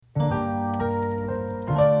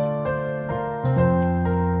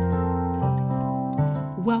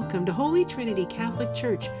to Holy Trinity Catholic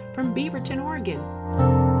Church from Beaverton, Oregon.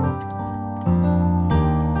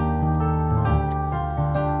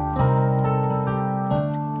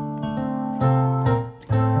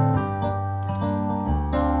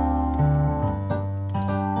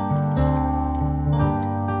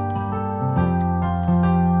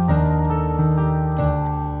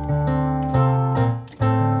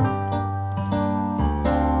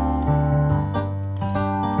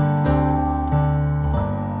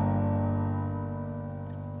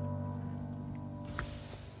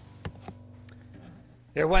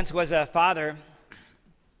 There once was a father,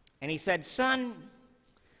 and he said, "Son,"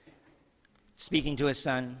 speaking to his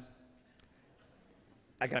son,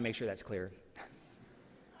 I got to make sure that's clear.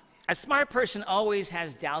 A smart person always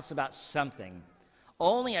has doubts about something.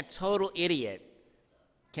 Only a total idiot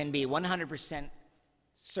can be 100%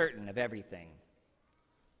 certain of everything.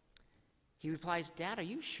 He replies, "Dad, are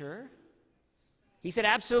you sure?" He said,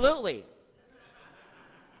 "Absolutely."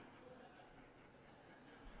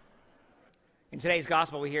 In today's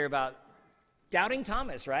gospel, we hear about doubting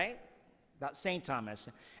Thomas, right? About St. Thomas.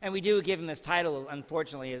 And we do give him this title,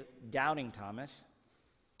 unfortunately, Doubting Thomas.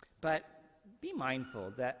 But be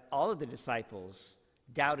mindful that all of the disciples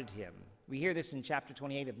doubted him. We hear this in chapter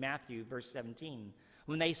 28 of Matthew, verse 17.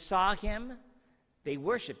 When they saw him, they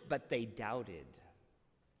worshiped, but they doubted.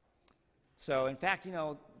 So, in fact,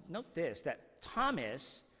 note this, that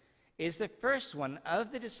Thomas is the first one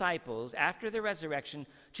of the disciples after the resurrection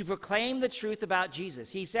to proclaim the truth about Jesus.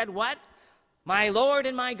 He said, what? My Lord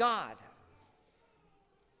and my God.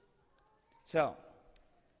 So,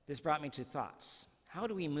 this brought me to thoughts. How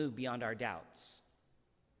do we move beyond our doubts?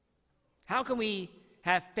 How can we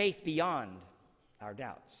have faith beyond our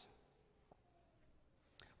doubts?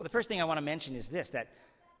 Well, the first thing I want to mention is this, that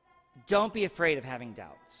don't be afraid of having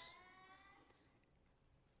doubts.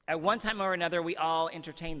 At one time or another, we all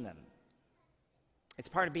entertain them. It's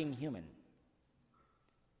part of being human.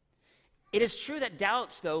 It is true that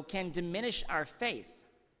doubts, though, can diminish our faith.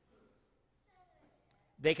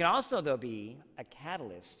 They can also, though, be a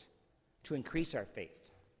catalyst to increase our faith.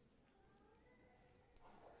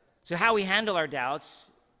 So how we handle our doubts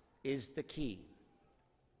is the key.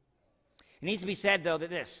 It needs to be said, though,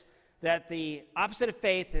 that the opposite of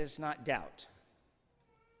faith is not doubt.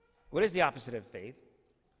 What is the opposite of faith?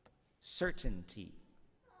 Certainty.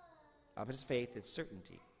 Opposite of faith is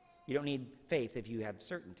certainty. You don't need faith if you have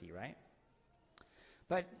certainty, right?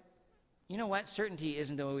 But you know what? Certainty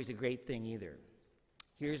isn't always a great thing either.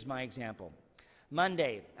 Here's my example.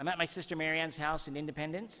 Monday, I'm at my sister Marianne's house in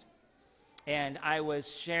Independence, and I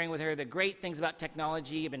was sharing with her the great things about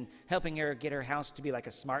technology. I've been helping her get her house to be like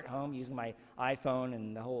a smart home using my iPhone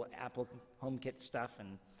and the whole Apple HomeKit stuff.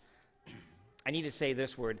 And I need to say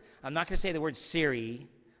this word. I'm not going to say the word Siri,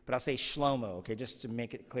 but I'll say Shlomo, okay, just to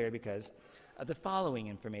make it clear because of the following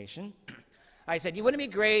information. I said, wouldn't it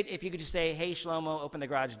be great if you could just say, "Hey, Shlomo, open the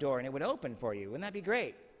garage door," and it would open for you? Wouldn't that be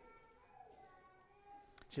great?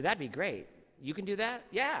 So that'd be great. You can do that?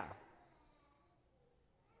 Yeah.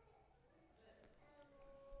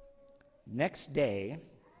 Next day,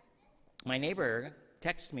 my neighbor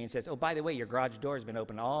texts me and says, "Oh, by the way, your garage door has been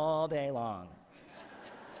open all day long."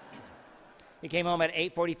 He came home at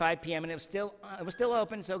 8:45 p.m. and it was still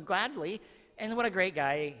open, so gladly. And what a great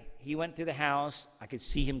guy. He went through the house. I could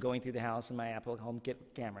see him going through the house in my Apple HomeKit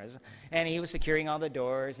cameras. And he was securing all the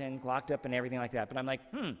doors and locked up and everything like that. But I'm like,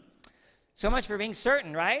 so much for being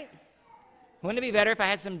certain, right? Wouldn't it be better if I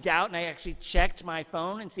had some doubt and I actually checked my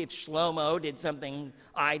phone and see if Shlomo did something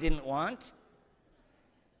I didn't want?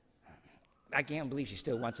 I can't believe she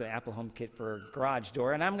still wants an Apple HomeKit for her garage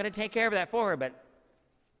door, and I'm going to take care of that for her, but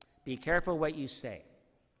be careful what you say,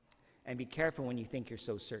 and be careful when you think you're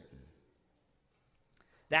so certain.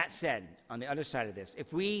 That said, on the other side of this,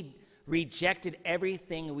 if we rejected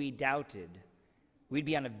everything we doubted, we'd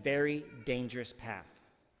be on a very dangerous path.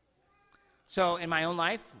 So in my own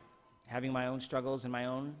life, having my own struggles and my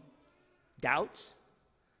own doubts,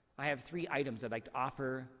 I have 3 items I'd like to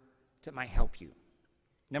offer that might help you.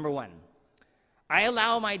 Number 1, I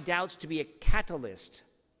allow my doubts to be a catalyst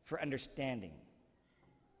for understanding.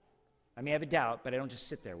 I may have a doubt, but I don't just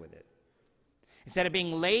sit there with it. Instead of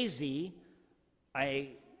being lazy, I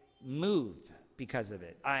move because of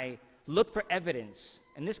it. I look for evidence,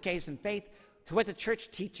 in this case in faith, to what the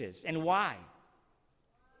church teaches and why.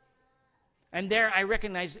 And there I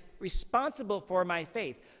recognize responsible for my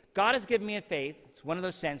faith. God has given me a faith. It's one of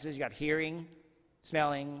those senses. You got hearing,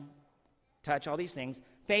 smelling, touch, all these things.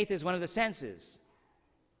 Faith is one of the senses.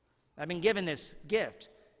 I've been given this gift,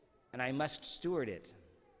 and I must steward it.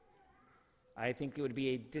 I think it would be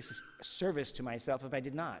a disservice to myself if I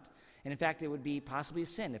did not. And in fact, it would be possibly a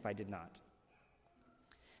sin if I did not.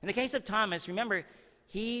 In the case of Thomas, remember,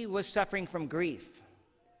 he was suffering from grief,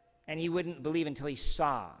 and he wouldn't believe until he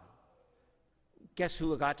saw. Guess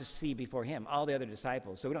who got to see before him? All the other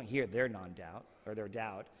disciples. So we don't hear their non-doubt or their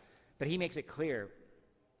doubt, but he makes it clear.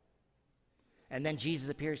 And then Jesus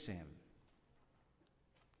appears to him.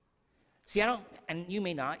 See, I don't, and you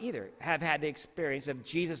may not either, have had the experience of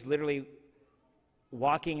Jesus literally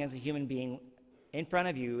walking as a human being in front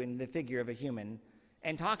of you in the figure of a human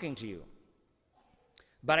and talking to you.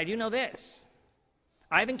 But I do know this.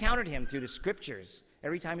 I've encountered him through the scriptures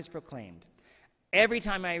every time it's proclaimed. Every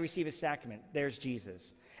time I receive a sacrament, there's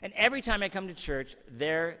Jesus. And every time I come to church,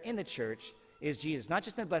 there in the church is Jesus. Not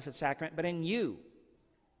just in the Blessed Sacrament, but in you.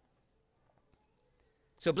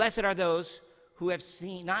 So blessed are those who have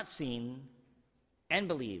not seen and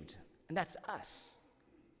believed. And that's us.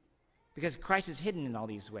 Because Christ is hidden in all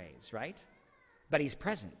these ways, right? But he's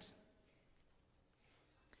present.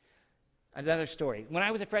 Another story. When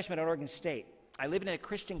I was a freshman at Oregon State, I lived in a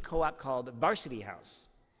Christian co-op called Varsity House.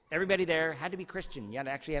 Everybody there had to be Christian. You had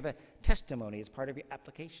to actually have a testimony as part of your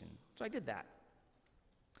application. So I did that.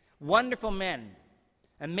 Wonderful men,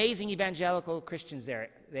 amazing evangelical Christians there.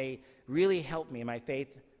 They really helped me in my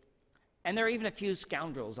faith. And there are even a few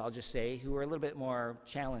scoundrels, I'll just say, who were a little bit more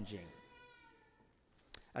challenging.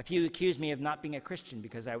 A few accused me of not being a Christian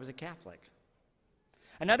because I was a Catholic.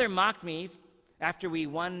 Another mocked me after we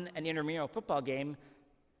won an intramural football game,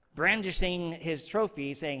 brandishing his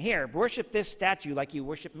trophy, saying, "Here, worship this statue like you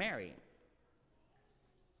worship Mary."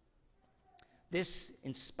 This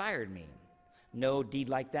inspired me. No deed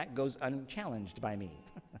like that goes unchallenged by me.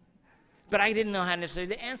 But I didn't know how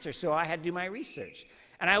necessarily to answer, so I had to do my research.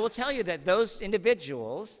 And I will tell you that those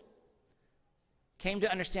individuals came to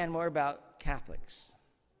understand more about Catholics.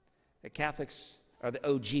 That Catholics are the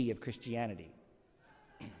OG of Christianity.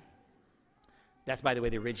 That's, by the way,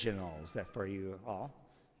 the originals, that for you all.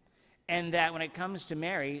 And that when it comes to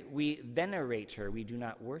Mary, we venerate her. We do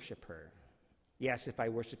not worship her. Yes, if I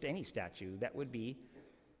worshiped any statue, that would be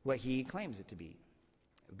what he claims it to be.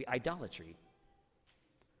 It would be idolatry.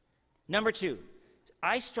 Number 2,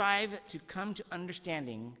 I strive to come to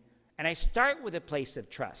understanding, and I start with a place of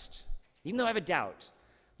trust. Even though I have a doubt,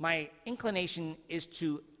 my inclination is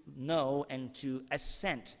to know and to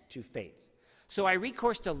assent to faith. So I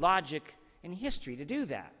recourse to logic and history to do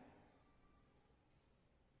that.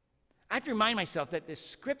 I have to remind myself that the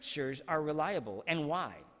scriptures are reliable, and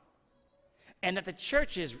why? And that the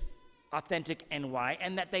church is authentic, and why?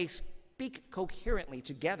 And that they speak coherently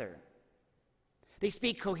together. They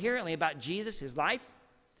speak coherently about Jesus, his life,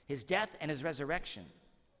 his death, and his resurrection.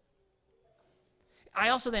 I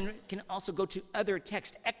also then can also go to other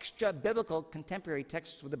texts, extra biblical contemporary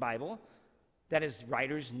texts with the Bible, that is,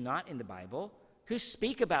 writers not in the Bible, who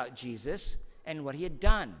speak about Jesus and what he had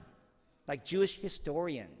done, like Jewish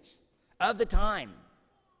historians of the time.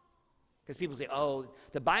 Because people say, oh,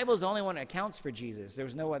 the Bible is the only one that accounts for Jesus.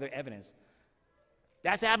 There's no other evidence.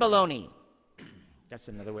 That's abalone. That's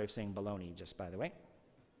another way of saying baloney, just by the way.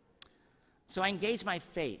 So I engage my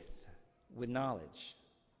faith with knowledge.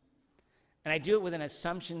 And I do it with an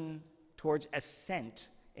assumption towards assent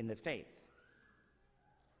in the faith.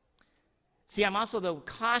 See, I'm also, though,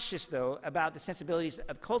 cautious, though, about the sensibilities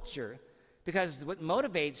of culture, because what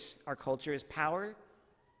motivates our culture is power,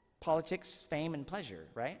 politics, fame, and pleasure,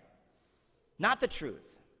 right? Not the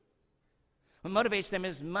truth. What motivates them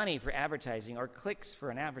is money for advertising or clicks for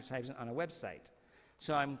an advertisement on a website.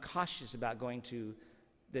 So I'm cautious about going to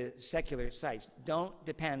the secular sites. Don't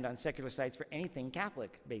depend on secular sites for anything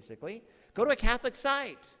Catholic, basically. Go to a Catholic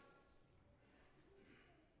site.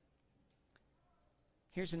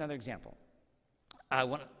 Here's another example.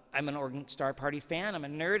 I'm an Oregon Star Party fan. I'm a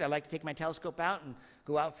nerd. I like to take my telescope out and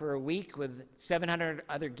go out for a week with 700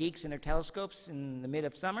 other geeks in their telescopes in the mid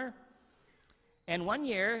of summer. And one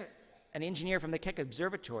year, an engineer from the Keck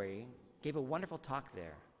Observatory gave a wonderful talk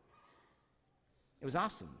there. It was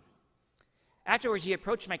awesome. Afterwards, he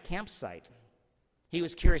approached my campsite. He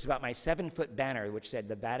was curious about my 7-foot banner, which said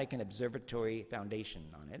the Vatican Observatory Foundation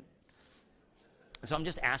on it. So I'm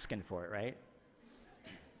just asking for it, right?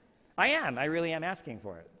 I really am asking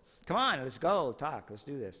for it. Come on, let's go, talk, let's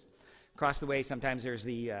do this. Across the way, sometimes there's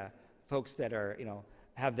the folks that are,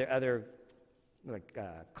 have their other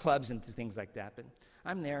clubs and things like that, but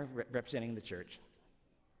I'm there representing the church.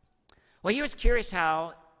 Well, he was curious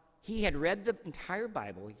how he had read the entire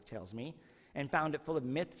Bible, he tells me, and found it full of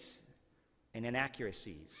myths and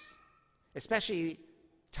inaccuracies, especially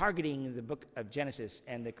targeting the book of Genesis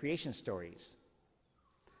and the creation stories.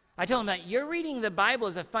 I told him that you're reading the Bible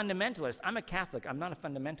as a fundamentalist. I'm a Catholic. I'm not a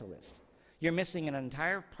fundamentalist. you're missing an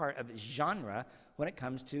entire part of genre when it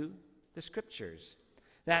comes to the scriptures.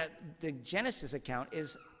 That the Genesis account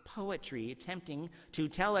is poetry attempting to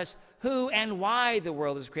tell us who and why the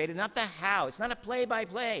world is created, not the how. It's not a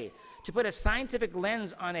play-by-play. To put a scientific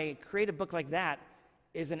lens on a creative book like that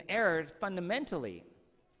is an error fundamentally.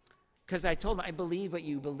 Because I told him, I believe what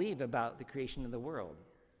you believe about the creation of the world.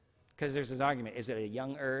 Because there's this argument, is it a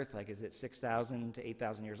young earth, like is it 6,000 to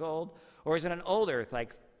 8,000 years old? Or is it an old earth,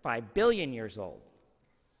 like 5 billion years old?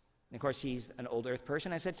 And of course, he's an old earth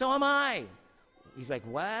person. I said, so am I. He's like,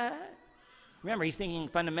 what? Remember, he's thinking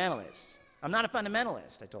fundamentalist. I'm not a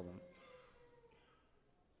fundamentalist, I told him.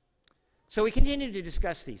 So we continued to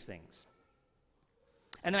discuss these things.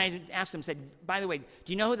 And then I asked him, said, by the way, do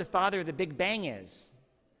you know who the father of the Big Bang is?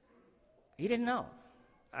 He didn't know.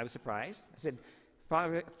 I was surprised. I said,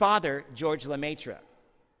 Father George Lemaitre.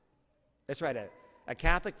 That's right, a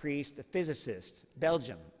Catholic priest, a physicist,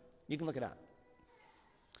 Belgium. You can look it up.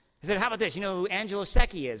 I said, how about this? You know who Angelo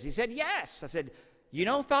Secchi is? He said, yes. I said, you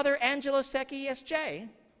know Father Angelo Secchi, S.J.,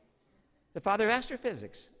 the father of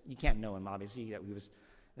astrophysics. You can't know him, obviously. He was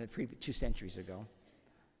 2 centuries ago.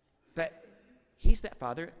 But he's that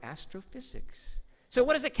father of astrophysics. So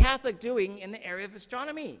what is a Catholic doing in the area of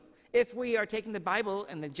astronomy if we are taking the Bible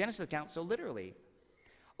and the Genesis account so literally?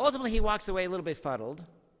 Ultimately, he walks away a little bit fuddled.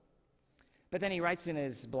 But then he writes in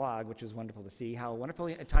his blog, which was wonderful to see, how wonderful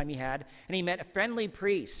a time he had, and he met a friendly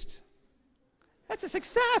priest. That's a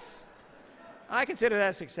success. I consider that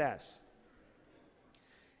a success.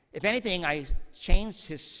 If anything, I changed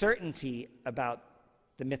his certainty about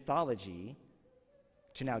the mythology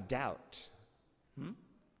to now doubt.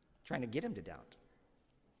 Trying to get him to doubt.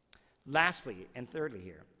 Lastly, and thirdly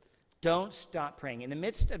here, don't stop praying. In the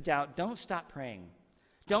midst of doubt, don't stop praying.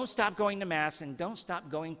 Don't stop going to Mass, and don't stop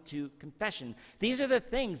going to confession. These are the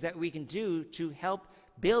things that we can do to help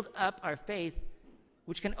build up our faith,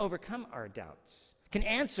 which can overcome our doubts, can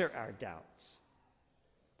answer our doubts.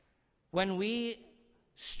 When we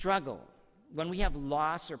struggle, when we have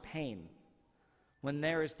loss or pain, when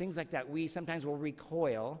there is things like that, we sometimes will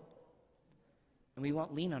recoil, and we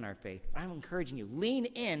won't lean on our faith. I'm encouraging you, lean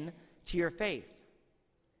in to your faith.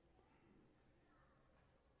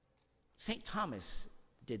 St. Thomas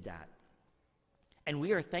did that. And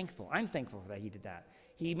we are thankful. I'm thankful that he did that.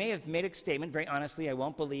 He may have made a statement, very honestly, I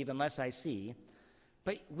won't believe unless I see.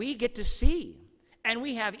 But we get to see. And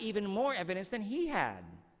we have even more evidence than he had.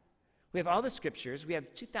 We have all the scriptures. We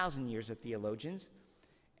have 2,000 years of theologians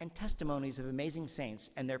and testimonies of amazing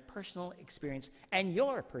saints and their personal experience and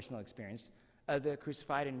your personal experience of the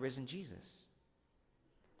crucified and risen Jesus.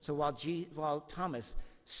 So while Thomas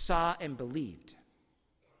saw and believed,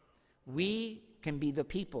 we can be the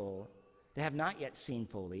people that have not yet seen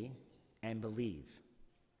fully and believe.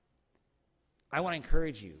 I want to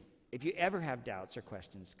encourage you, if you ever have doubts or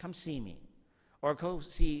questions, come see me, or go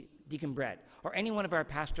see Deacon Brett, or any one of our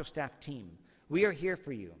pastoral staff team. We are here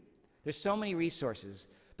for you. There's so many resources,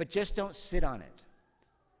 but just don't sit on it.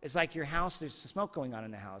 It's like your house, there's smoke going on in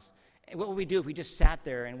the house. And what would we do if we just sat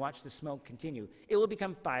there and watched the smoke continue? It will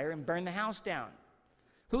become fire and burn the house down.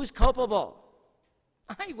 Who's culpable?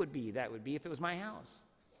 That would be if it was my house.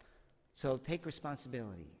 So take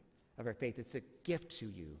responsibility of our faith. It's a gift to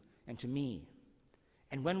you and to me.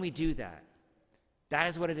 And when we do that, that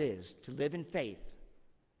is what it is to live in faith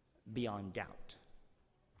beyond doubt.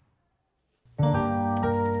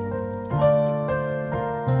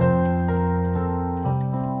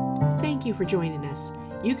 Thank you for joining us.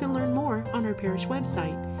 You can learn more on our parish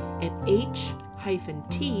website at h-t.org.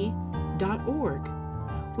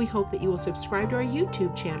 We hope that you will subscribe to our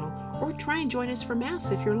YouTube channel or try and join us for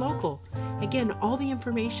Mass if you're local. Again, all the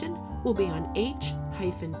information will be on h-t.org.